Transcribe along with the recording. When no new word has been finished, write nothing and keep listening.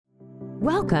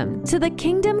Welcome to the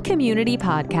Kingdom Community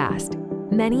Podcast.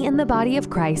 Many in the body of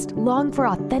Christ long for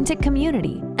authentic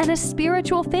community and a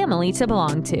spiritual family to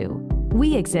belong to.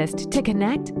 We exist to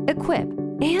connect, equip,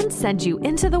 and send you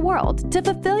into the world to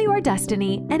fulfill your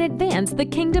destiny and advance the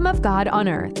kingdom of God on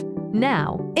earth.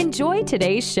 Now, enjoy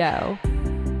today's show.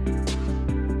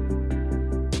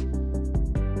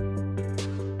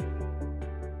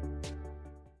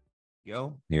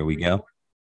 Here we go.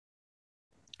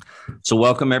 So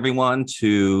welcome everyone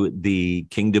to the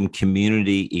Kingdom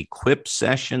Community Equip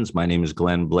sessions. My name is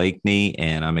Glenn Blakeney,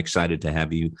 and I'm excited to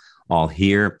have you all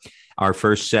here. Our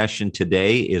first session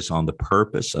today is on the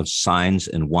purpose of signs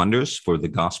and wonders for the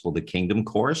Gospel of the Kingdom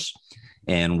course.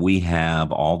 And we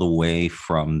have all the way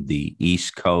from the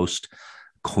East Coast,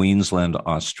 Queensland,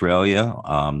 Australia,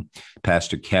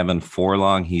 Pastor Kevin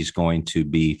Forlong. He's going to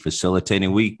be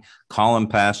facilitating. We call him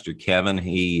Pastor Kevin.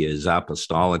 He is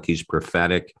apostolic. He's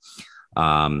prophetic.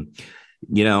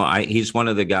 He's one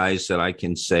of the guys that I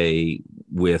can say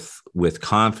with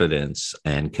confidence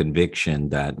and conviction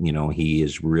that, he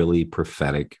is really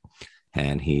prophetic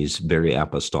and he's very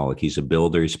apostolic. He's a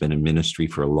builder. He's been in ministry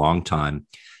for a long time,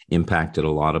 impacted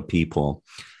a lot of people,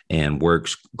 and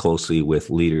works closely with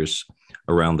leaders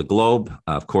around the globe.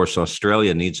 Of course,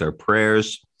 Australia needs our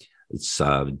prayers. It's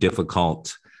a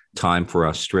difficult time for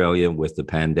Australia with the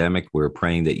pandemic. We're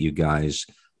praying that you guys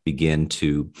begin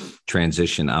to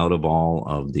transition out of all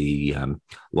of the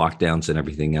lockdowns and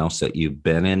everything else that you've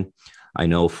been in. I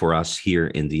know for us here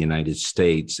in the United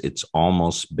States, it's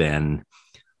almost been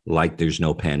like there's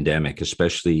no pandemic,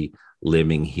 especially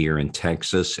living here in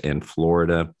Texas and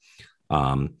Florida.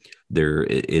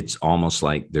 It's almost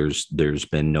like there's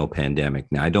been no pandemic.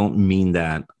 Now, I don't mean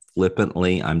that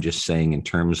flippantly. I'm just saying in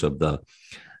terms of the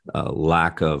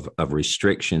lack of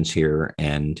restrictions here.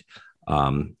 And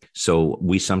so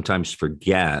we sometimes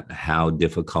forget how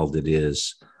difficult it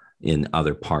is in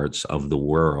other parts of the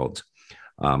world.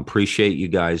 Appreciate you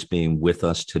guys being with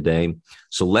us today.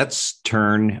 So let's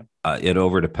turn it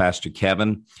over to Pastor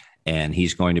Kevin, and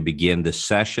he's going to begin this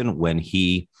session. When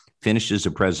he finishes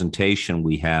the presentation,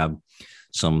 we have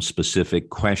some specific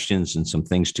questions and some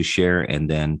things to share, and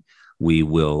then we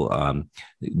will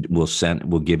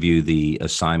we'll give you the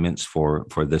assignments for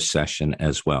this session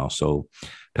as well. So,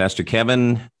 Pastor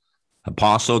Kevin,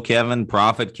 Apostle Kevin,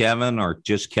 Prophet Kevin, or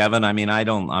just Kevin. I mean,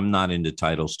 I'm not into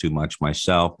titles too much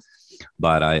myself,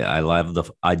 but I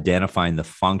love identifying the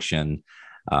function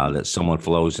that someone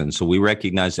flows in. So we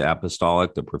recognize the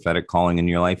apostolic, the prophetic calling in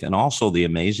your life, and also the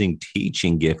amazing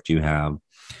teaching gift you have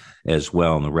as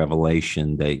well, and the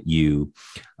revelation that you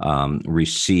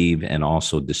receive and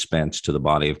also dispense to the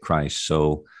body of Christ.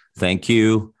 So thank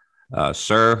you,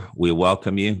 sir. We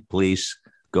welcome you. Please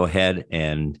go ahead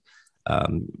and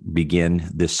begin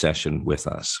this session with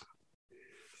us.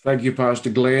 Thank you, Pastor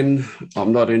Glenn.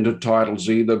 I'm not into titles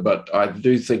either, but I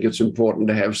do think it's important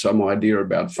to have some idea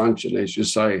about function, as you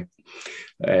say.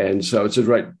 And so it's a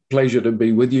great pleasure to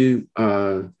be with you.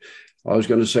 I was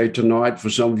going to say tonight, for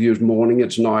some of you it's morning,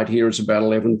 it's night here. It's about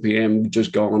 11 p.m.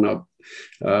 Just going up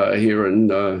here in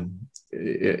the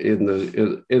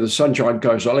Sunshine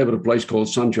Coast. I live at a place called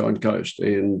Sunshine Coast,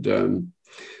 and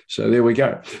so there we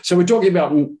go. So we're talking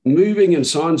about moving and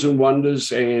signs and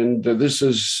wonders, and this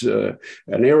is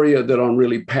an area that I'm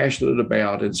really passionate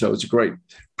about, and so it's a great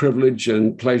privilege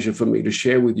and pleasure for me to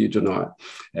share with you tonight.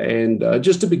 And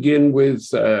just to begin with,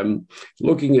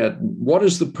 looking at what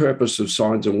is the purpose of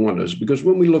signs and wonders, because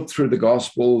when we look through the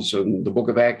Gospels and the book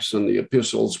of Acts and the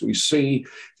epistles, we see,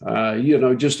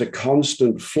 just a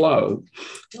constant flow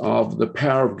of the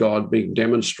power of God being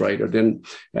demonstrated. And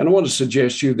I want to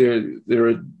suggest to you there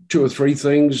are two or three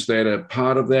things that are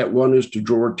part of that. One is to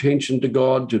draw attention to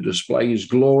God, to display his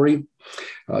glory.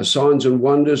 Signs and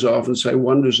wonders, I often say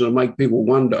wonders that make people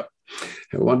wonder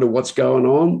what's going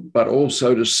on, but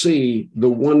also to see the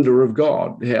wonder of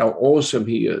God, how awesome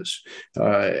he is,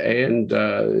 and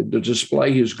to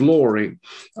display his glory.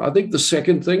 I think the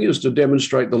second thing is to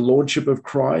demonstrate the lordship of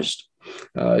Christ.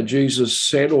 Jesus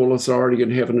said, all authority in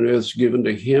heaven and earth is given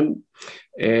to him.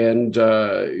 And,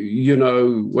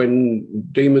 when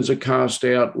demons are cast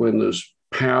out, when there's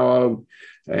power,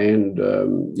 and,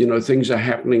 things are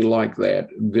happening like that,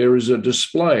 there is a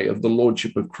display of the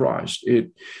lordship of Christ.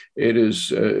 It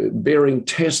is bearing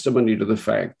testimony to the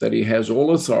fact that he has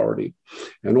all authority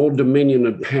and all dominion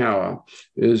and power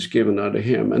is given unto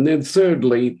him. And then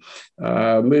thirdly,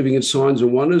 moving in signs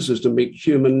and wonders is to meet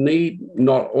human need,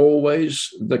 not always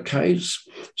the case.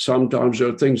 Sometimes there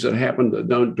are things that happen that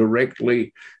don't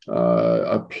directly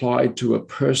apply to a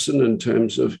person in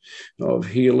terms of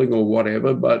healing or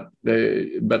whatever, but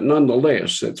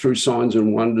nonetheless, that through signs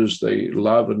and wonders, the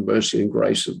love and mercy and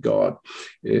grace of God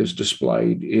is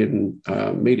displayed in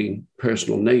meeting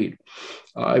personal need.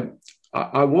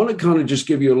 I want to kind of just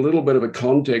give you a little bit of a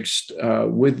context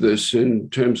with this in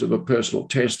terms of a personal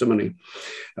testimony,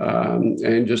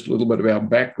 and just a little bit of our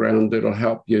background that'll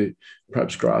help you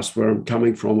perhaps grasp where I'm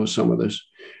coming from with some of this.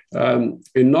 In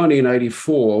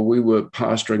 1984, we were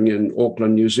pastoring in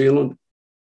Auckland, New Zealand,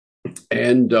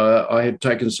 and I had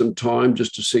taken some time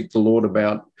just to seek the Lord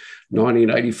about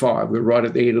 1985. We're right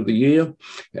at the end of the year,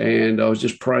 and I was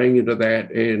just praying into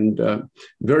that. And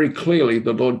very clearly,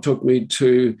 the Lord took me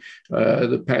to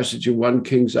the passage in 1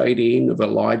 Kings 18 of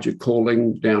Elijah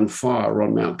calling down fire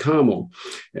on Mount Carmel.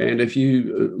 And if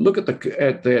you look at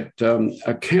that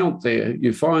account there,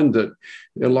 you find that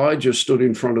Elijah stood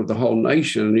in front of the whole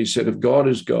nation, and he said, if God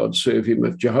is God, serve him.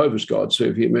 If Jehovah's God,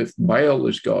 serve him. If Baal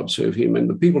is God, serve him. And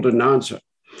the people didn't answer.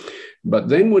 But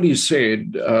then when he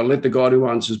said, let the God who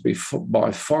answers be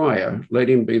by fire, let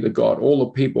him be the God, all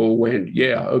the people went,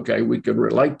 yeah, okay, we can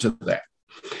relate to that.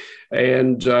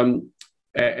 And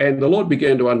the Lord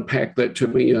began to unpack that to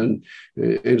me and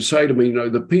say to me,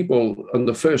 the people on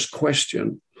the first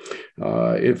question,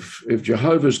 if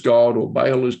Jehovah's God or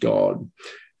Baal is God,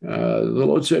 the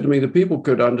Lord said to me, the people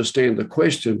could understand the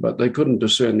question, but they couldn't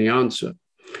discern the answer.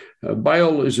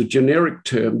 Baal is a generic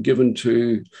term given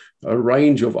to a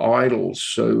range of idols.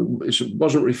 So it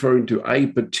wasn't referring to a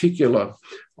particular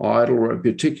idol or a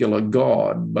particular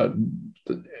god, but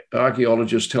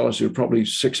archaeologists tell us there are probably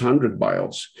 600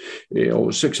 Baals,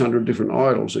 or 600 different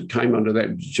idols that came under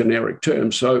that generic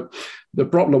term. So the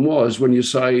problem was when you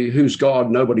say who's God,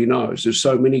 nobody knows. There's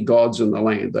so many gods in the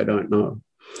land, they don't know.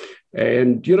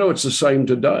 And, it's the same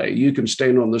today. You can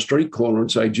stand on the street corner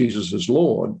and say Jesus is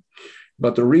Lord,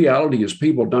 but the reality is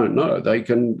people don't know. They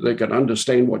can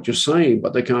understand what you're saying,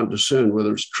 but they can't discern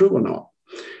whether it's true or not.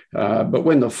 But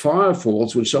when the fire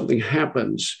falls, when something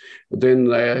happens, then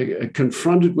they're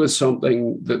confronted with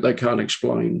something that they can't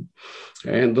explain.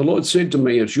 And the Lord said to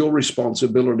me, it's your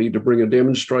responsibility to bring a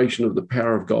demonstration of the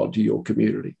power of God to your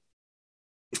community.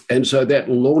 And so that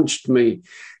launched me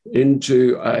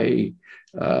into a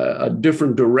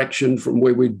different direction from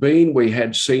where we'd been. We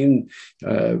had seen,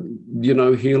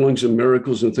 healings and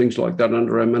miracles and things like that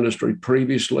under our ministry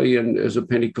previously. And as a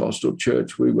Pentecostal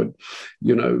church, we would,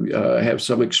 have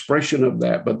some expression of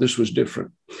that, but this was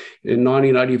different. In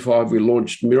 1985, we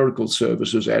launched miracle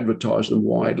services, advertised them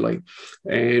widely.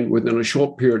 And within a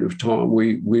short period of time,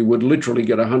 we would literally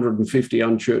get 150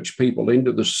 unchurched people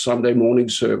into the Sunday morning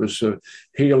service of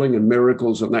healing and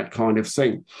miracles and that kind of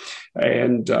thing.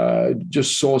 And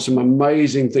just saw some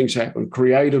amazing things happen,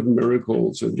 creative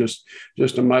miracles and just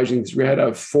amazing things. We had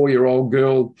a 4-year-old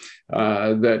girl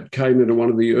that came into one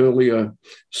of the earlier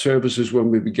services when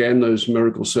we began those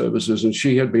miracle services, and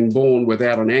she had been born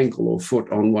without an ankle or foot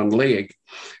on one leg.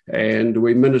 And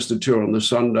we ministered to her on the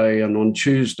Sunday, and on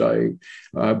Tuesday,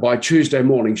 by Tuesday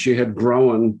morning, she had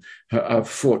grown a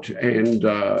foot and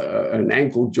an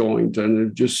ankle joint,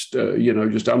 and just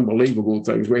unbelievable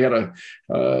things. We had a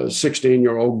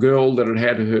 16-year-old girl that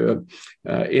had her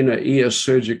inner ear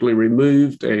surgically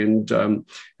removed, and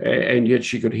yet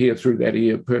she could hear through that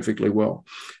ear perfectly well.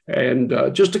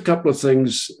 And just a couple of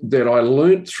things that I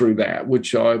learned through that,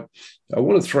 which I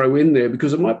want to throw in there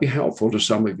because it might be helpful to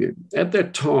some of you. At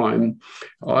that time,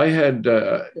 I had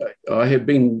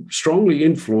been strongly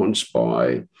influenced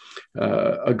by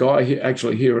a guy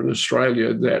actually here in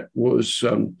Australia that was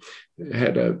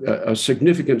had a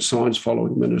significant signs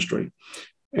following ministry.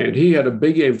 And he had a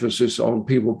big emphasis on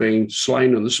people being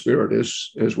slain in the spirit,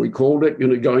 as we called it,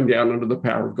 going down under the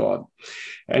power of God.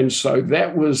 And so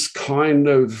that was kind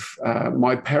of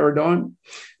my paradigm.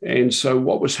 And so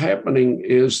what was happening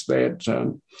is that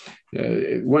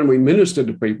when we ministered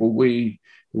to people, we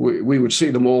would see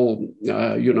them all,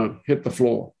 hit the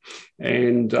floor.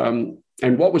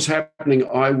 And what was happening,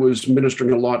 I was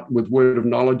ministering a lot with word of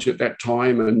knowledge at that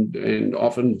time and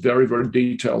often very, very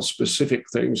detailed, specific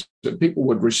things that people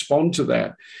would respond to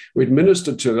that. We'd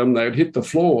minister to them, they'd hit the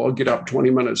floor, get up 20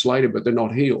 minutes later, but they're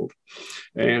not healed.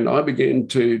 And I began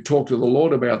to talk to the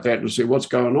Lord about that and say, what's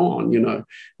going on?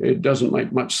 It doesn't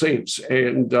make much sense.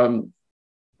 And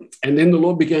then the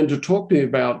Lord began to talk to me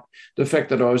about the fact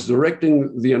that I was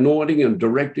directing the anointing and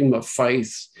directing my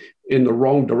faith in the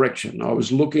wrong direction. I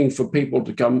was looking for people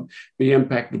to come be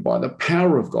impacted by the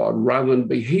power of God rather than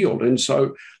be healed. And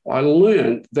so I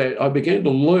began to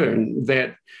learn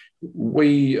that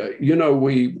we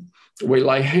we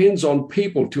lay hands on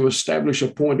people to establish a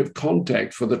point of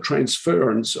contact for the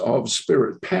transference of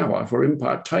spirit power, for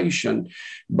impartation,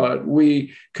 but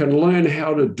we can learn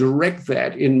how to direct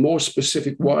that in more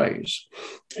specific ways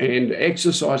and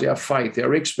exercise our faith,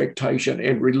 our expectation,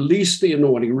 and release the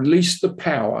anointing, release the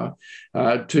power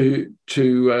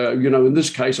in this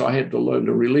case, I had to learn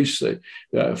to release it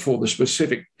for the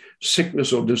specific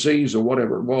sickness or disease or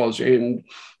whatever it was. And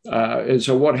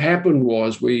so what happened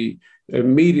was we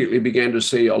immediately began to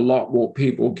see a lot more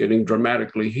people getting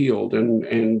dramatically healed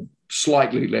and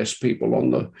slightly less people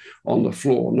on the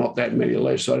floor, not that many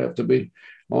less, I'd have to be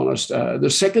honest. The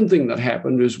second thing that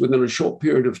happened is within a short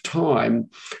period of time,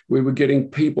 we were getting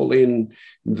people in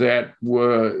that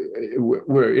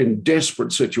were in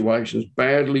desperate situations,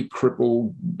 badly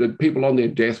crippled, the people on their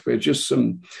deathbed, just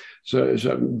some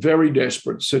very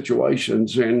desperate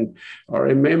situations. And I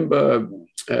remember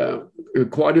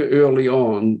quite early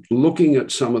on looking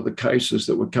at some of the cases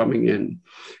that were coming in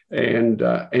and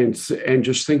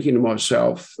just thinking to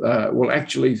myself,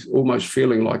 actually almost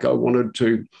feeling like I wanted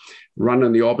to run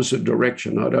in the opposite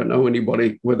direction. I don't know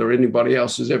whether anybody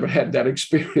else has ever had that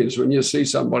experience when you see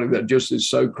somebody that just is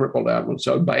so crippled out and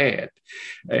so bad,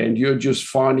 and you're just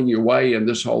finding your way in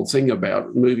this whole thing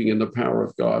about moving in the power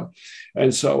of God.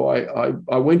 And so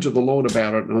I went to the Lord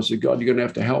about it, and I said, God, you're going to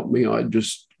have to help me. I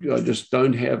just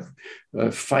don't have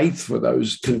faith for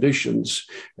those conditions.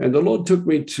 And the Lord took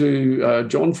me to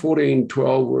John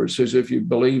 14:12, where it says, if you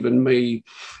believe in me,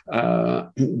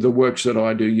 the works that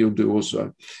I do, you'll do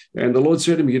also. And the Lord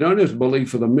said to me, you don't have to believe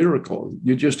for the miracle.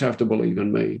 You just have to believe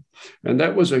in me. And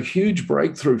that was a huge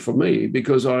breakthrough for me,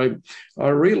 because I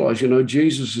realized,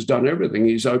 Jesus has done everything.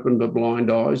 He's opened the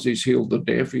blind eyes. He's healed the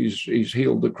deaf. He's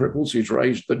healed the cripples. He's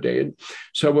raised the dead.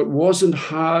 So it wasn't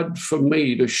hard for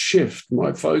me to shift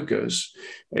my focus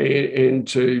and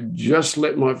to just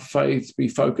let my faith be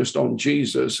focused on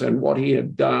Jesus and what he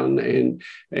had done and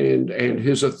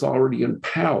his authority and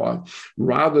power,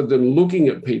 rather than looking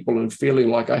at people and feeling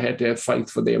like I had to have faith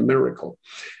for their miracle.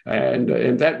 And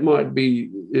that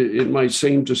it may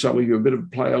seem to some of you a bit of a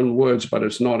play on words, but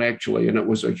it's not actually. And it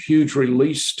was a huge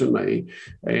release to me,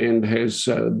 and has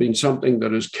been something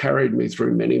that has carried me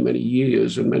through many, many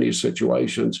years and many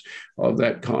situations of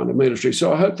that kind of ministry.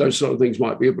 So I hope those sort of things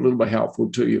might be a little bit helpful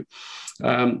to you.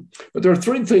 But there are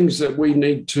three things that we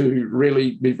need to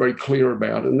really be very clear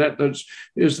about, and that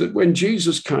is that when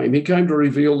Jesus came, he came to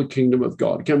reveal the kingdom of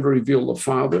God. He came to reveal the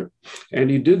Father, and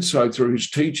he did so through his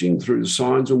teaching, through the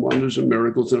signs and wonders and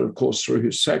miracles, and of course through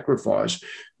his sacrifice.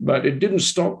 But it didn't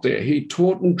stop there. He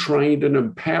taught and trained and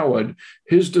empowered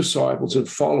his disciples and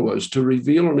followers to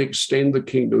reveal and extend the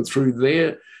kingdom through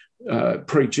their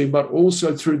preaching, but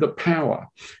also through the power.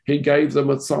 He gave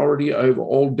them authority over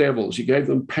all devils. He gave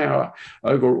them power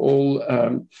over all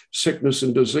sickness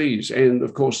and disease. And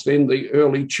of course, then the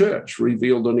early church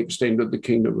revealed and extended the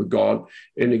kingdom of God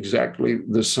in exactly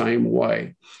the same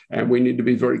way. And we need to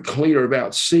be very clear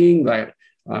about seeing that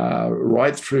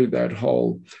right through that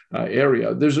whole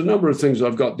area. There's a number of things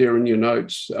I've got there in your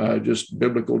notes, just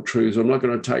biblical truths. I'm not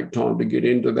going to take time to get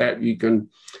into that. You can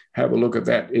have a look at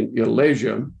that in your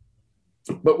leisure.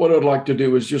 But what I'd like to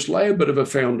do is just lay a bit of a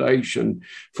foundation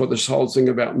for this whole thing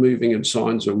about moving in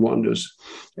signs and wonders.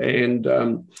 And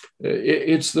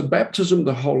it's the baptism of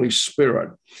the Holy Spirit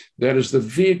that is the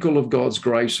vehicle of God's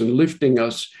grace and lifting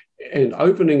us and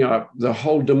opening up the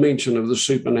whole dimension of the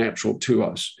supernatural to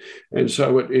us. And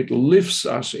so it lifts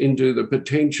us into the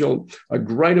potential, a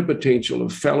greater potential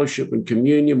of fellowship and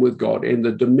communion with God and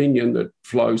the dominion that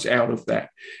flows out of that.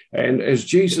 And as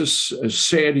Jesus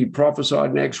said, he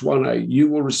prophesied in Acts 1:8, you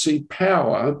will receive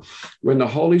power when the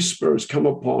Holy Spirit's come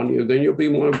upon you. Then you'll be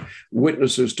one of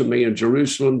witnesses to me in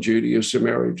Jerusalem, Judea,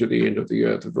 Samaria, to the end of the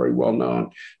earth, a very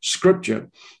well-known scripture.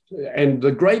 And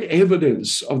the great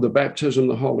evidence of the baptism of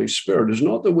the Holy Spirit is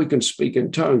not that we can speak in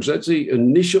tongues. That's the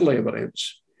initial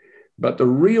evidence. But the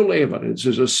real evidence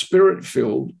is a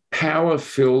spirit-filled,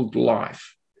 power-filled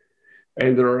life.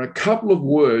 And there are a couple of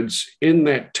words in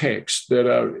that text that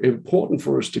are important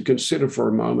for us to consider for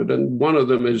a moment. And one of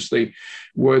them is the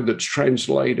word that's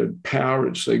translated power.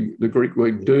 It's the Greek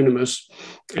word dunamis.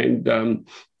 And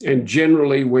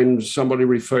generally, when somebody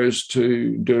refers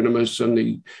to dunamis and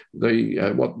the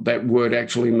what that word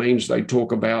actually means, they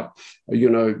talk about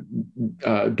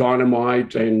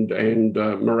dynamite and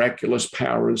miraculous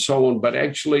power and so on. But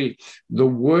actually, the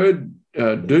word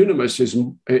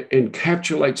dunamis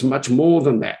encapsulates much more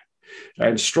than that.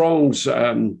 And Strong's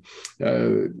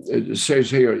it says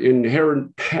here,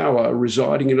 inherent power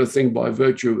residing in a thing by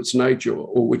virtue of its nature,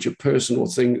 or which a person or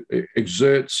thing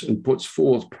exerts and puts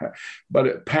forth,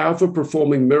 but power for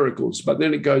performing miracles. But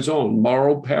then it goes on,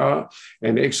 moral power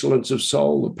and excellence of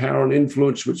soul, the power and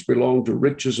influence which belong to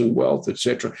riches and wealth,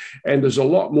 etc. And there's a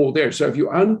lot more there. So if you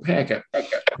unpack it,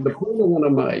 the point I want to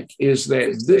make is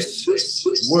that this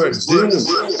word dunamis is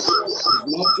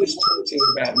not just talking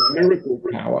about miracle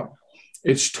power.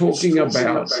 It's talking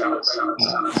about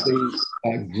the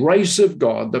grace of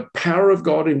God, the power of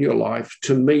God in your life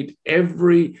to meet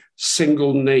every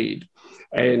single need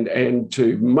and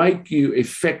to make you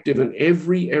effective in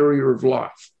every area of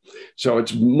life. So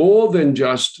it's more than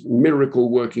just miracle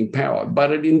working power,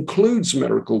 but it includes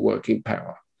miracle working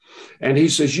power. And he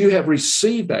says, you have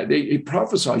received that. He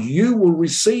prophesies, you will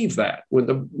receive that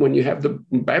when you have the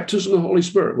baptism of the Holy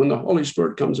Spirit, when the Holy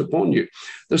Spirit comes upon you.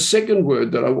 The second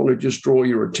word that I want to just draw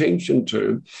your attention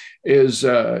to is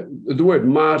the word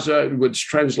martyr, which is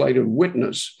translated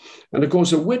witness. And of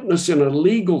course, a witness in a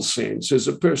legal sense is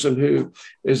a person who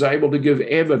is able to give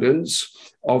evidence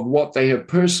of what they have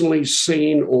personally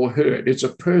seen or heard. It's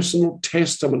a personal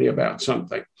testimony about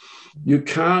something. You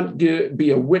can't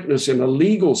be a witness in a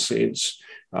legal sense,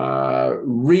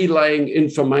 relaying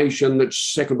information that's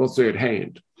second or third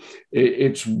hand.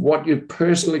 It's what you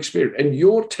personally experience. And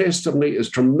your testimony is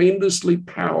tremendously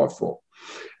powerful.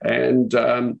 And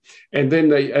then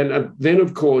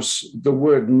of course the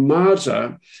word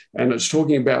martyr, and it's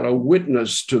talking about a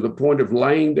witness to the point of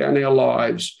laying down our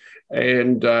lives.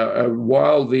 And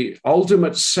while the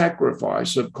ultimate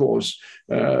sacrifice, of course,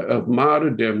 of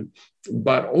martyrdom,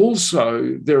 but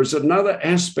also there is another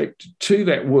aspect to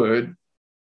that word.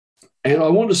 And I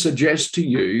want to suggest to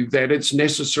you that it's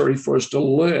necessary for us to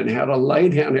learn how to lay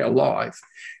down our life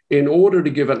in order to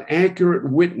give an accurate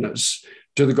witness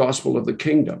to the gospel of the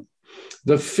kingdom.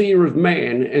 The fear of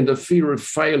man and the fear of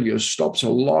failure stops a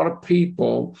lot of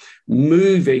people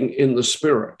moving in the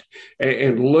Spirit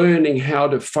and learning how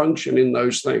to function in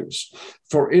those things.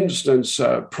 For instance,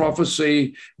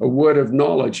 prophecy, a word of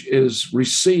knowledge, is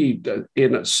received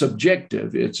in a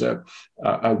subjective. It's a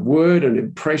word, an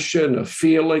impression, a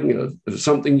feeling,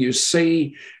 something you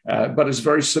see, but it's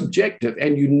very subjective.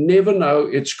 And you never know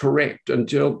it's correct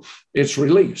until it's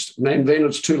released. And then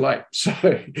it's too late. So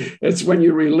it's when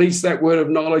you release that word of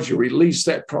knowledge, you release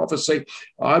that prophecy.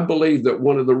 I believe that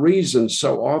one of the reasons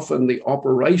so often the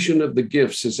operation of the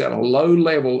gifts is at a low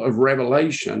level of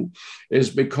revelation is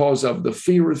because of the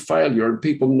fear of failure and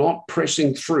people not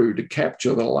pressing through to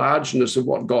capture the largeness of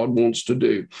what God wants to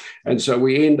do. And so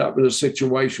we end up in a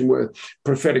situation where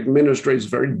prophetic ministry is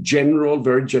very general,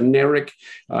 very generic,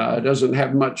 doesn't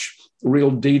have much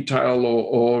real detail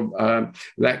or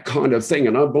that kind of thing.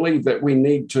 And I believe that we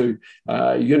need to,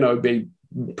 be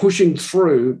pushing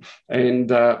through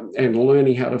and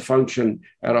learning how to function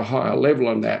at a higher level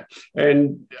on that.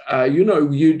 And,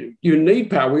 you need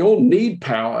power. We all need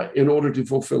power in order to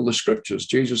fulfill the scriptures.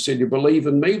 Jesus said, you believe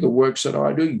in me, the works that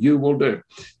I do, you will do.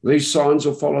 These signs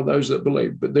will follow those that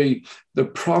believe. But the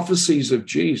prophecies of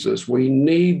Jesus, we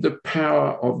need the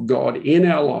power of God in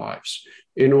our lives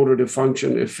in order to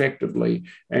function effectively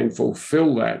and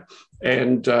fulfill that.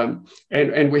 And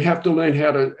we have to learn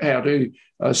how to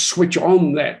switch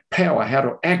on that power, how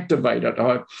to activate it.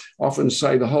 I often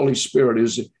say the Holy Spirit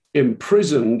is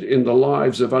imprisoned in the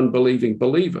lives of unbelieving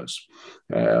believers.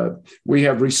 We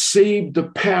have received the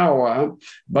power,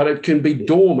 but it can be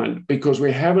dormant because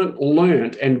we haven't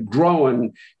learned and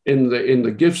grown in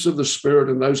the gifts of the Spirit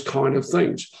and those kind of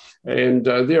things. And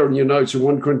there in your notes in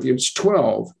 1 Corinthians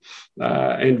 12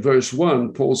 and verse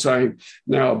 1, Paul saying,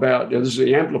 now about, this is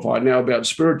the Amplified, now about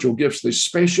spiritual gifts, there's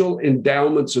special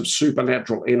endowments of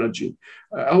supernatural energy.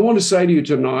 I want to say to you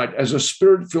tonight, as a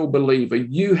Spirit-filled believer,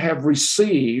 you have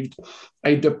received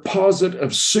a deposit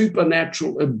of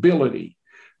supernatural ability,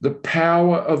 the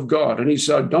power of God. And he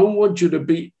said, I don't want you to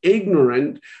be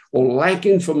ignorant or lack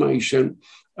information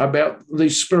about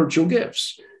these spiritual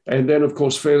gifts. And then, of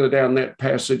course, further down that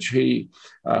passage, he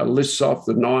lists off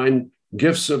the 9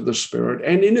 gifts of the Spirit.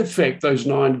 And in effect, those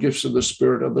 9 gifts of the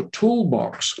Spirit are the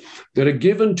toolbox that are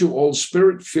given to all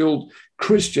Spirit-filled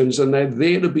Christians, and they're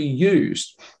there to be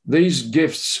used. These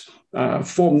gifts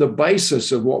form the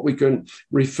basis of what we can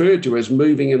refer to as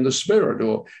moving in the Spirit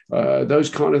or those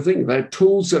kind of things. They're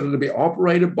tools that are to be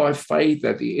operated by faith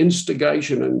at the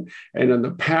instigation and in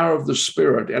the power of the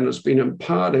Spirit, and it's been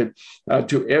imparted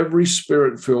to every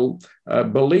Spirit-filled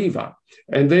believer.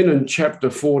 And then in chapter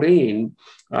 14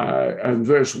 and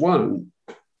verse 1,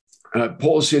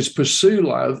 Paul says, pursue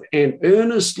love and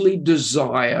earnestly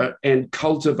desire and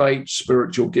cultivate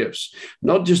spiritual gifts.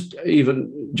 Not just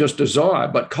desire,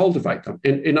 but cultivate them.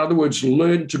 In other words,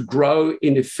 learn to grow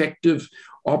in effective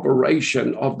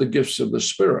operation of the gifts of the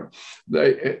Spirit.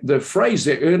 The phrase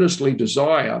there, earnestly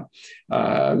desire,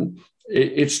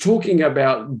 it's talking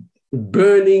about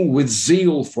burning with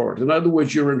zeal for it. In other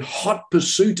words, you're in hot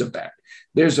pursuit of that.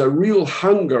 There's a real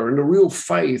hunger and a real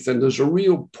faith, and there's a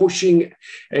real pushing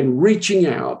and reaching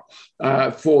out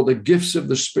for the gifts of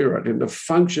the Spirit and to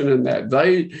function in that.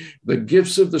 The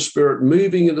gifts of the Spirit,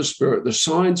 moving in the Spirit, the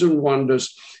signs and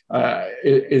wonders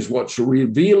is what's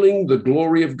revealing the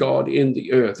glory of God in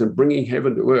the earth and bringing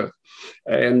heaven to earth.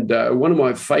 And one of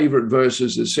my favorite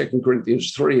verses is 2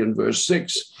 Corinthians 3 and verse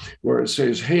 6, where it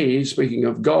says, he, speaking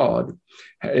of God,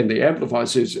 and the Amplified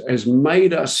says, has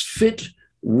made us fit,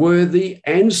 worthy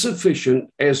and sufficient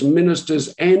as ministers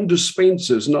and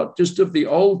dispensers, not just of the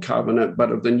old covenant,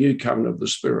 but of the new covenant of the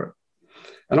Spirit.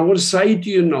 And I want to say to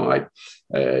you tonight,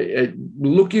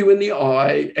 look you in the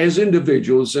eye as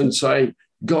individuals and say,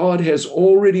 God has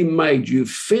already made you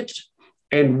fit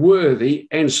and worthy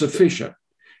and sufficient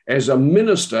as a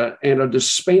minister and a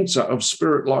dispenser of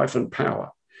spirit, life, and power.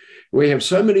 We have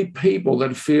so many people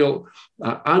that feel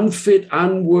unfit,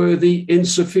 unworthy,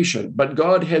 insufficient, but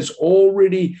God has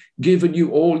already given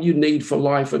you all you need for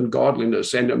life and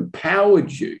godliness and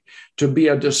empowered you to be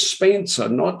a dispenser,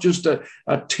 not just a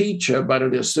teacher, but a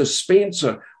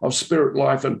dispenser of spirit,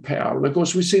 life, and power. And of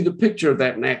course, we see the picture of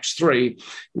that in Acts 3,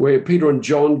 where Peter and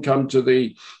John come to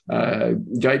the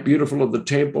gate beautiful of the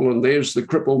temple, and there's the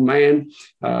crippled man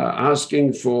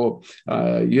asking for,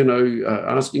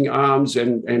 asking alms,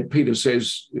 and Peter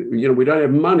says, we don't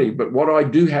have money, but what I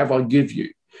do have, I give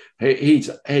you.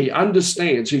 He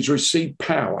understands he's received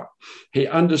power. He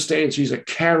understands he's a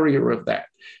carrier of that.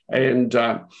 And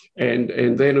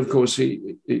then, of course,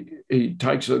 he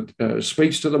takes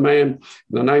speaks to the man, in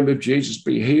the name of Jesus,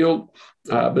 be healed.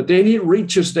 But then he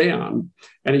reaches down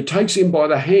and he takes him by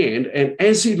the hand. And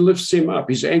as he lifts him up,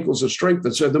 his ankles are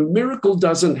strengthened. So the miracle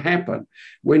doesn't happen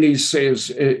when he says,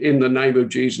 in the name of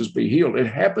Jesus, be healed. It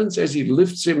happens as he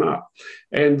lifts him up.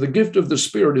 And the gift of the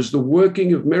Spirit is the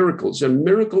working of miracles, and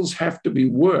miracles have to be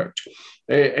worked.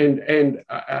 And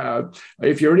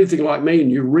if you're anything like me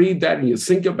and you read that and you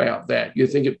think about that, you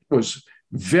think it was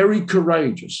very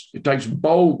courageous. It takes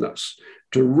boldness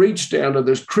to reach down to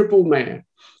this crippled man,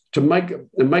 to make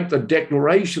the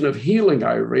declaration of healing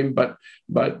over him, but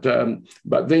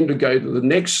then to go to the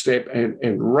next step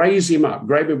and raise him up,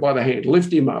 grab him by the hand,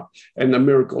 lift him up, and the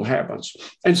miracle happens.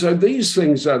 And so these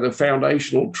things are the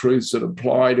foundational truths that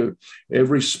apply to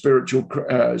every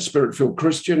spirit-filled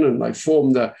Christian, and they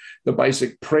form the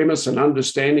basic premise and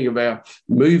understanding of our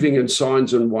moving in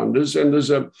signs and wonders. And there's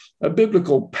a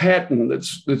biblical pattern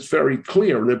that's very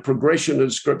clear, and a progression in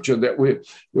Scripture that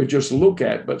we just look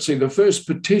at. But see, the first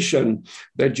petition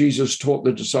that Jesus taught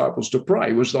the disciples to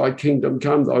pray was, thy kingdom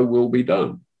come, thy will be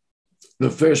done. The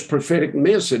first prophetic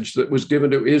message that was given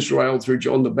to Israel through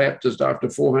John the Baptist after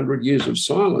 400 years of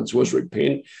silence was,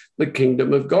 repent, the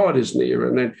kingdom of God is near.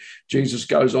 And then Jesus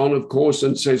goes on, of course,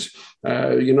 and says,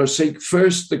 seek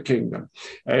first the kingdom.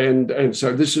 And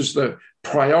so this is the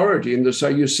priority. And so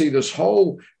you see this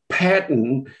whole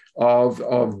pattern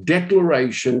of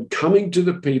declaration coming to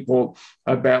the people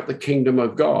about the kingdom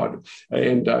of God,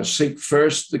 and seek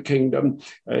first the kingdom,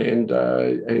 and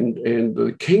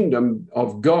the kingdom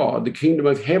of God, the kingdom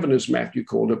of heaven, as Matthew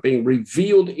called it, being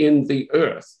revealed in the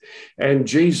earth. And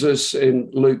Jesus in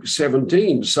Luke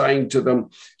 17 saying to them,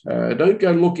 don't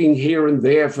go looking here and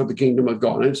there for the kingdom of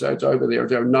God. And so it's over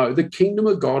there. No, the kingdom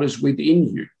of God is within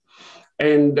you.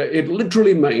 And it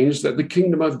literally means that the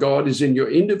kingdom of God is in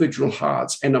your individual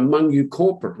hearts and among you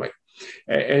corporately.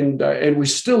 And we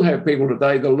still have people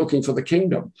today that are looking for the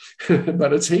kingdom,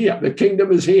 but it's here. The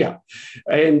kingdom is here.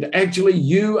 And actually,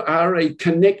 you are a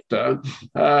connector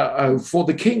for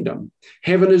the kingdom.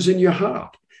 Heaven is in your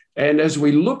heart. And as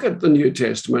we look at the New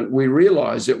Testament, we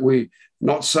realize that we're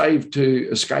not saved to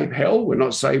escape hell. We're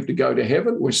not saved to go to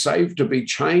heaven. We're saved to be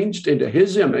changed into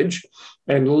his image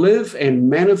and live and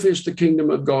manifest the kingdom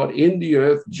of God in the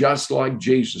earth, just like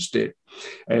Jesus did.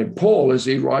 And Paul, as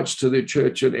he writes to the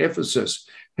church at Ephesus,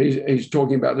 he's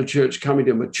talking about the church coming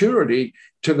to maturity,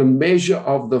 to the measure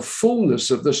of the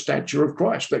fullness of the stature of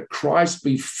Christ, that Christ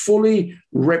be fully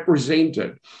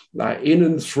represented in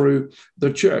and through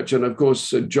the church. And of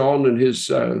course, John in his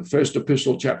first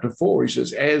epistle, chapter 4, he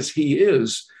says, as he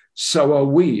is, so are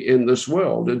we in this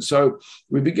world. And so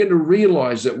we begin to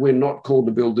realize that we're not called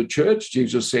to build the church.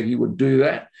 Jesus said he would do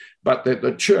that, but that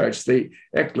the church, the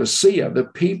ecclesia, the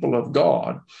people of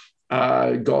God,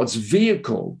 God's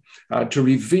vehicle to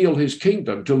reveal his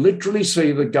kingdom, to literally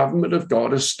see the government of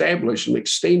God established and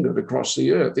extended across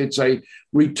the earth. It's a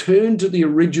return to the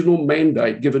original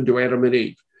mandate given to Adam and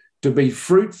Eve, to be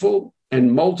fruitful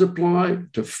and multiply,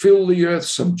 to fill the earth,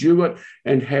 subdue it,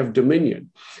 and have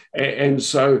dominion. And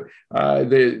so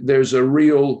there's a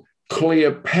real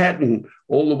clear pattern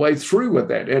all the way through with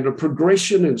that, and a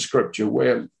progression in Scripture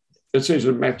where it says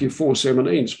in Matthew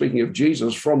 4:17, speaking of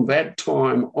Jesus, from that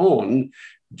time on,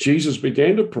 Jesus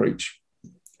began to preach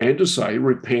and to say,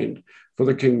 repent, for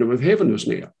the kingdom of heaven is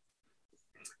near.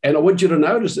 And I want you to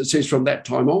notice it says from that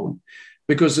time on,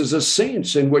 because there's a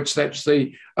sense in which that's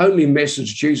the only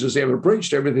message Jesus ever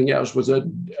preached. Everything else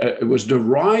was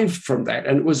derived from that.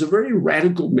 And it was a very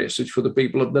radical message for the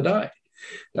people of the day.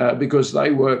 Because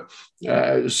they were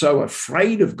so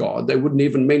afraid of God, they wouldn't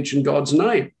even mention God's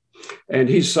name. And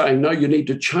he's saying, no, you need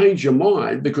to change your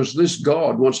mind, because this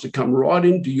God wants to come right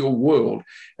into your world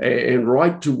and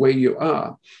right to where you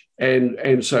are.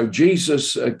 And so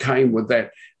Jesus came with that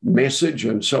message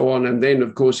and so on. And then,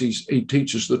 of course, he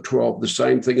teaches the 12 the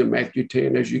same thing in Matthew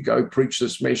 10. As you go, preach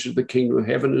this message, the kingdom of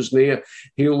heaven is near,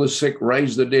 heal the sick,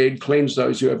 raise the dead, cleanse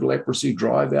those who have leprosy,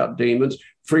 drive out demons,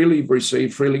 freely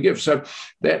receive, freely give. So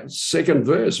that second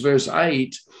verse, verse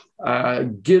 8,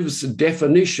 gives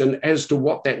definition as to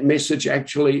what that message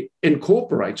actually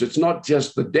incorporates. It's not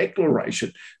just the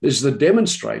declaration, there's the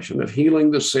demonstration of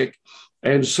healing the sick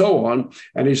and so on.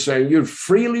 And he's saying, you've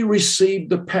freely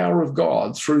received the power of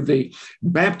God through the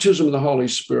baptism of the Holy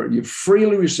Spirit. You've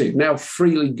freely received, now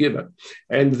freely give it.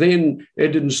 And then it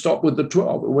didn't stop with the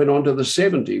 12. It went on to the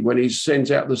 70, when he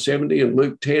sends out the 70 in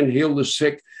Luke 10, heal the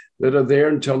sick that are there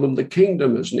and tell them the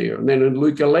kingdom is near. And then in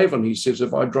Luke 11, he says,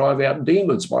 if I drive out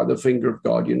demons by the finger of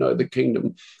God, you know the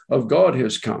kingdom of God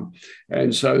has come.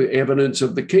 And so evidence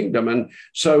of the kingdom. And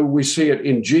so we see it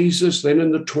in Jesus, then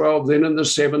in the 12, then in the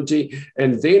 70,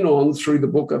 and then on through the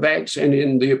book of Acts and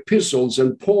in the epistles.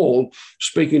 And Paul,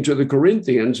 speaking to the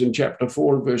Corinthians in chapter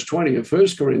 4 and verse 20 of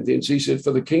 1 Corinthians, he said,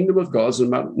 for the kingdom of God is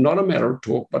not a matter of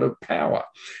talk, but of power.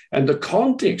 And the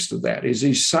context of that is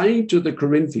he's saying to the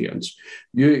Corinthians,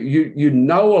 you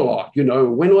know a lot. You know,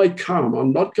 when I come,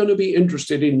 I'm not going to be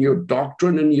interested in your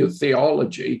doctrine and your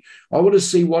theology. I want to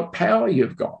see what power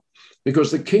you've got,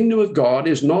 because the kingdom of God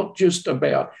is not just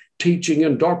about teaching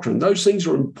and doctrine. Those things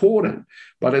are important,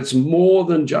 but it's more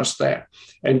than just that.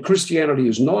 And Christianity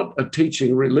is not a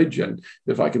teaching religion,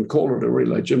 if I can call it a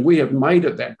religion. We have made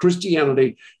it that.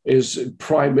 Christianity is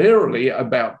primarily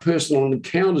about personal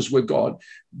encounters with God,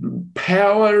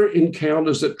 power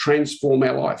encounters that transform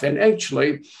our life. And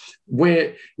actually,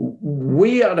 where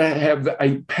we are to have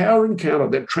a power encounter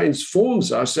that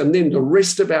transforms us, and then the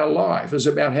rest of our life is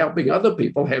about helping other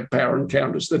people have power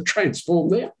encounters that transform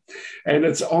them. And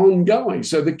it's ongoing.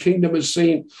 So the kingdom is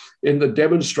seen in the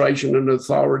demonstration and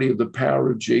authority of the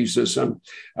power of Jesus. And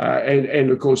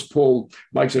of course, Paul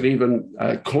makes it even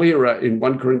clearer in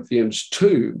 1 Corinthians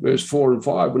 2, verse 4 and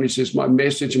 5, when he says, my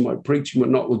message and my preaching were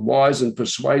not with wise and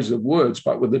persuasive words,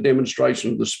 but with the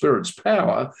demonstration of the Spirit's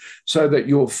power, so that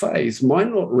your faith might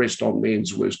not rest on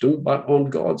men's wisdom, but on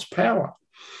God's power.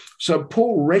 So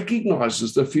Paul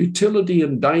recognizes the futility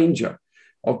and danger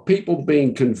of people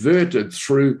being converted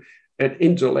through an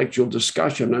intellectual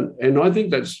discussion. And I think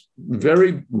that's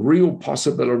very real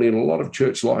possibility in a lot of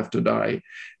church life today,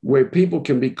 where people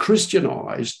can be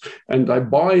Christianized and they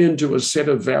buy into a set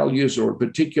of values or a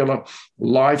particular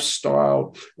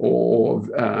lifestyle or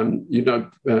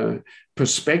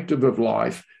perspective of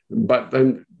life. But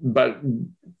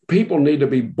people need to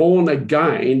be born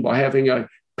again by having a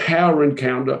power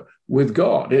encounter with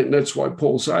God. And that's why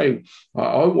Paul's saying,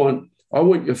 I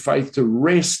want your faith to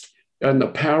rest in the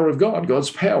power of God, God's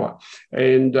power.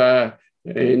 And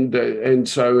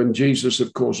so in Jesus,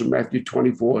 of course, in Matthew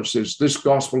 24, it says, this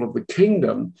gospel of the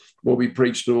kingdom will be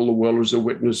preached in all the world as a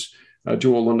witness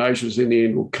to all the nations. In the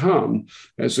end will come.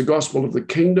 It's the gospel of the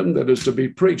kingdom that is to be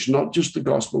preached, not just the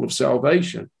gospel of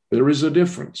salvation. There is a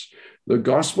difference. The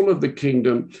gospel of the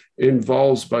kingdom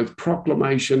involves both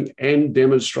proclamation and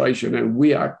demonstration, and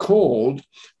we are called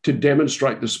to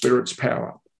demonstrate the Spirit's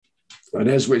power. And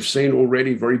as we've seen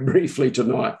already very briefly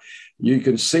tonight, you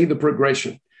can see the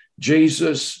progression.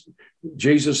 Jesus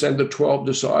and the 12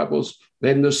 disciples,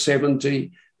 then the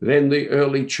 70, then the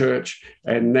early church,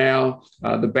 and now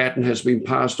the baton has been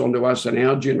passed on to us in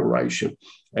our generation.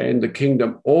 And the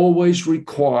kingdom always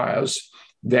requires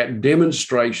that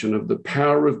demonstration of the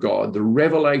power of God, the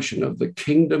revelation of the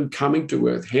kingdom coming to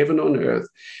earth, heaven on earth.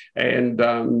 And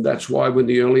that's why when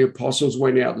the early apostles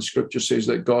went out, the scripture says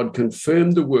that God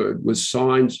confirmed the word with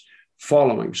signs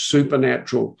following,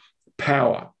 supernatural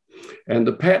power. And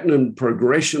the pattern and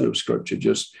progression of Scripture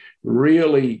just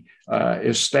really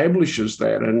establishes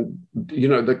that. And,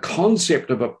 the concept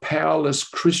of a powerless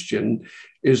Christian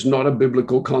is not a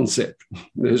biblical concept.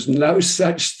 There's no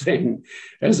such thing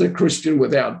as a Christian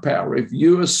without power. If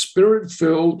you're a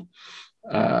Spirit-filled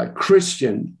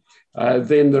Christian,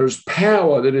 then there's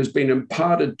power that has been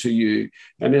imparted to you.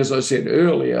 And as I said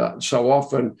earlier, so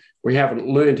often we haven't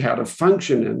learned how to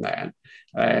function in that.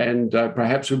 And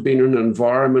perhaps we've been in an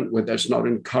environment where that's not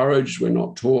encouraged, we're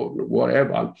not taught,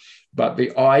 whatever. But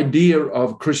the idea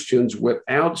of Christians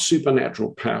without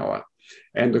supernatural power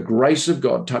and the grace of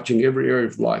God touching every area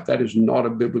of life, that is not a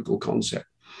biblical concept.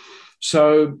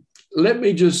 So let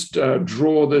me just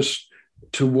draw this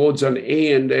towards an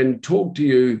end and talk to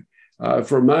you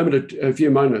for a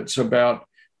few moments about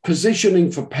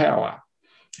positioning for power.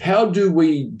 How do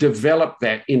we develop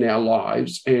that in our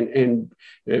lives and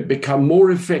become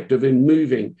more effective in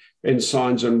moving in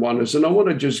signs and wonders? And I want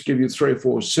to just give you 3 or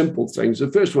 4 simple things. The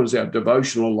first one is our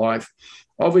devotional life.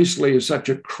 Obviously, is such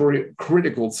a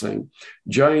critical thing.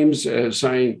 James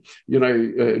saying,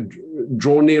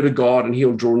 draw near to God and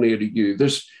he'll draw near to you.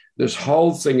 This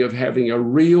whole thing of having a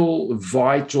real,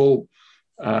 vital,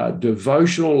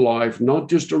 devotional life, not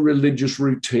just a religious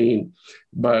routine,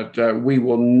 but we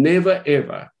will never,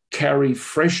 ever carry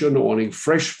fresh anointing,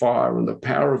 fresh fire and the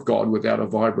power of God without a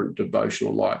vibrant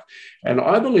devotional life. And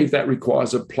I believe that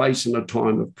requires a place and a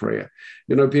time of prayer.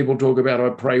 People talk about, I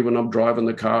pray when I'm driving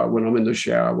the car, when I'm in the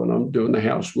shower, when I'm doing the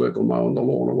housework or mowing the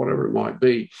lawn or whatever it might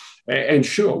be. And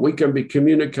sure, we can be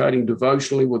communicating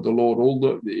devotionally with the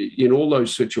Lord in all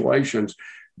those situations.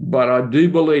 But I do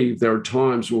believe there are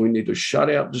times when we need to shut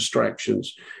out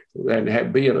distractions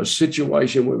and be in a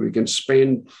situation where we can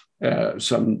spend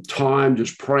some time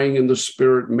just praying in the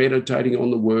Spirit, meditating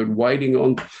on the Word, waiting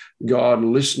on God,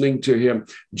 listening to Him.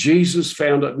 Jesus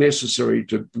found it necessary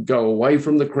to go away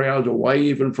from the crowd, away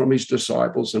even from His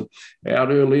disciples, and out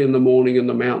early in the morning in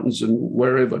the mountains and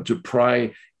wherever to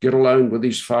pray, get alone with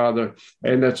His Father.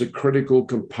 And that's a critical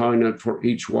component for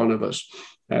each one of us.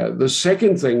 The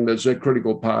second thing that's a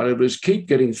critical part of it is keep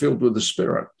getting filled with the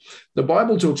Spirit. The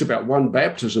Bible talks about one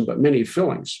baptism, but many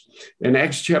fillings. In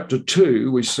Acts chapter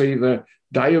 2, we see the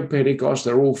day of Pentecost,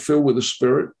 they're all filled with the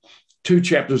Spirit. 2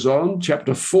 chapters on,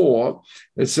 chapter 4,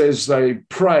 it says they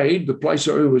prayed, the place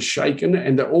was shaken,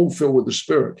 and they're all filled with the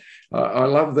Spirit. I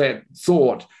love that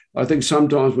thought. I think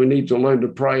sometimes we need to learn to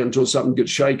pray until something gets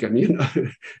shaken,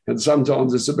 and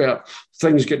sometimes it's about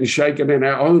things getting shaken in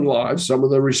our own lives. Some of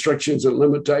the restrictions and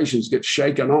limitations get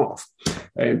shaken off,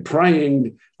 and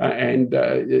praying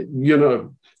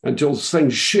until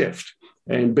things shift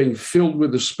and being filled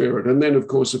with the Spirit. And then, of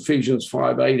course, Ephesians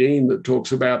 5:18 that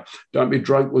talks about don't be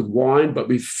drunk with wine, but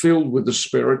be filled with the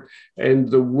Spirit. And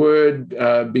the word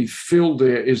be filled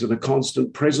there is in a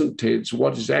constant present tense.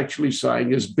 What it's actually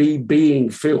saying is be being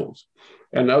filled.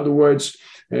 In other words,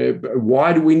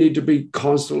 why do we need to be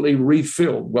constantly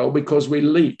refilled? Well, because we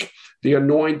leak. The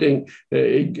anointing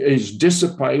is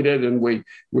dissipated, and we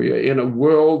are in a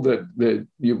world that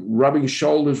you're rubbing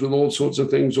shoulders with all sorts of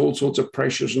things, all sorts of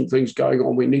pressures and things going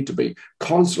on. We need to be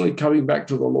constantly coming back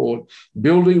to the Lord,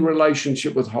 building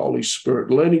relationship with Holy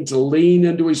Spirit, learning to lean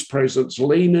into His presence,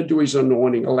 lean into His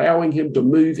anointing, allowing Him to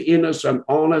move in us and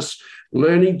on us,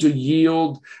 learning to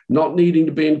yield, not needing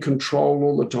to be in control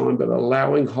all the time, but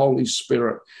allowing Holy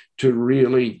Spirit to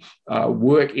really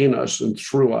work in us and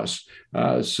through us,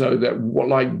 so that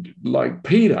like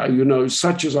Peter,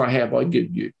 such as I have, I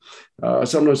give you.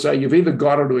 Sometimes say you've either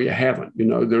got it or you haven't.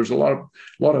 There's a lot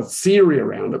of theory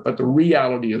around it, but the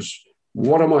reality is,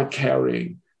 what am I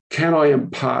carrying? Can I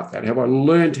impart that? Have I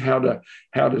learned how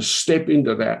to step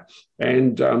into that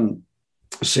and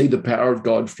see the power of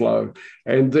God flow?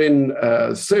 And then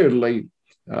thirdly,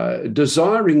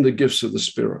 desiring the gifts of the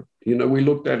Spirit. We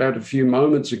looked at that a few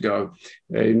moments ago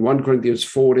in 1 Corinthians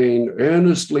 14,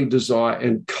 earnestly desire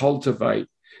and cultivate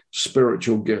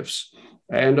spiritual gifts.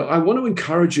 And I want to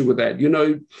encourage you with that.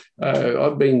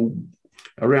 I've been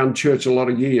around church a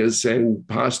lot of years and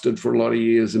pastored for a lot of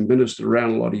years and ministered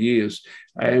around a lot of years.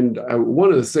 And one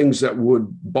of the things that would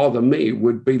bother me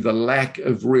would be the lack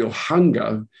of real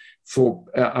hunger for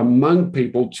among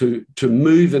people to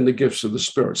move in the gifts of the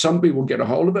Spirit. Some people get a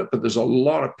hold of it, but there's a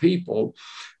lot of people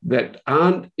that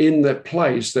aren't in that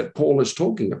place that Paul is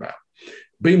talking about.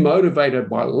 Be motivated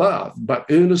by love, but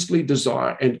earnestly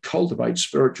desire and cultivate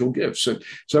spiritual gifts. And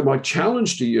so my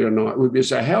challenge to you tonight would be to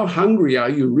say, how hungry are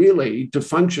you really to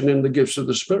function in the gifts of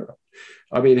the Spirit?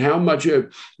 I mean, how much,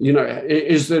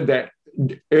 is there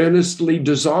earnestly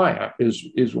desire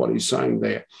is what he's saying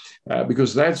there.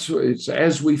 Because it's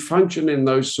as we function in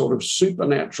those sort of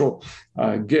supernatural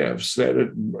gifts that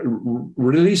it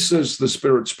releases the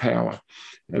Spirit's power.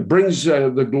 It brings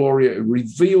the glory, it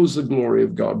reveals the glory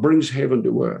of God, brings heaven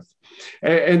to earth.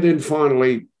 And then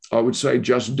finally, I would say,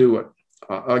 just do it.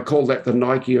 I call that the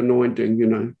Nike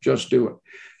anointing, just do it.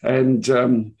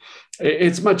 And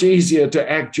it's much easier to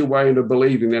act your way into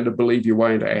believing than to believe your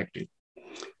way into acting.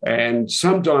 And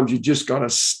sometimes you just got to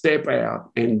step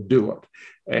out and do it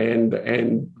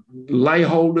and lay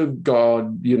hold of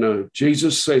God.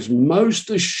 Jesus says, most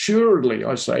assuredly,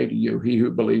 I say to you, he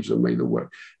who believes in me, the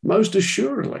work. Most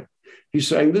assuredly. He's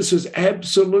saying this is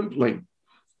absolutely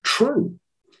true.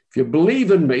 If you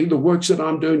believe in me, the works that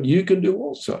I'm doing, you can do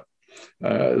also.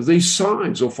 These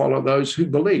signs will follow those who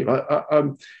believe.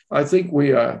 I think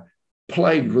we are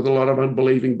plagued with a lot of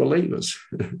unbelieving believers.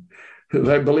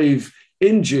 They believe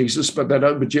in Jesus, but they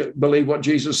don't believe what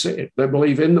Jesus said. They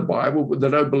believe in the Bible, but they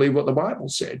don't believe what the Bible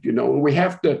said. And we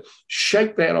have to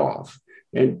shake that off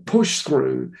and push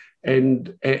through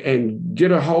and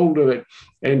get a hold of it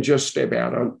and just step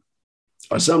out.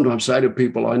 I sometimes say to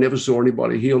people, I never saw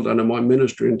anybody healed under my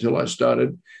ministry until I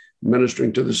started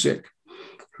ministering to the sick.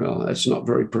 Well, that's not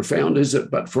very profound, is it?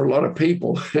 But for a lot of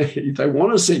people, they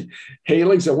want to see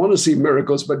healings, they want to see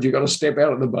miracles, but you've got to step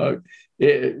out of the boat,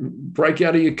 break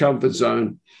out of your comfort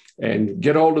zone and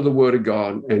get hold of the Word of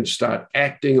God and start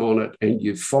acting on it. And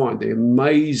you find the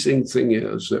amazing thing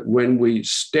is that when we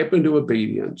step into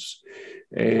obedience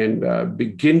and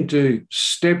begin to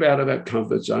step out of our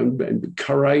comfort zone and be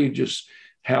courageous,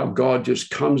 how God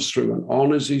just comes through and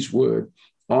honors his word,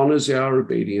 honors our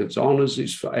obedience,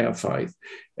 honors our faith,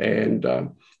 and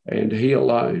he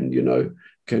alone,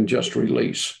 can just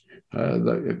release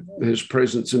his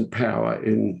presence and power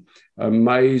in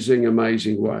amazing,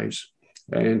 amazing ways.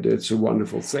 And it's a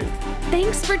wonderful thing.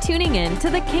 Thanks for tuning in to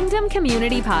the Kingdom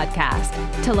Community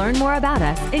Podcast. To learn more about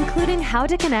us, including how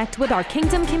to connect with our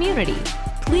Kingdom community,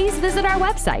 please visit our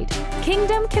website,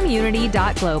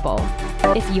 kingdomcommunity.global.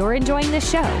 If you're enjoying this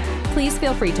show, please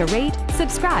feel free to rate,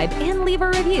 subscribe, and leave a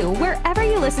review wherever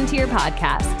you listen to your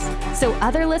podcasts, so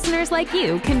other listeners like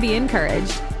you can be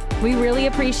encouraged. We really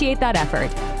appreciate that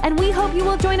effort, and we hope you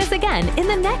will join us again in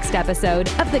the next episode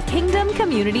of the Kingdom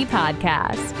Community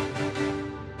Podcast.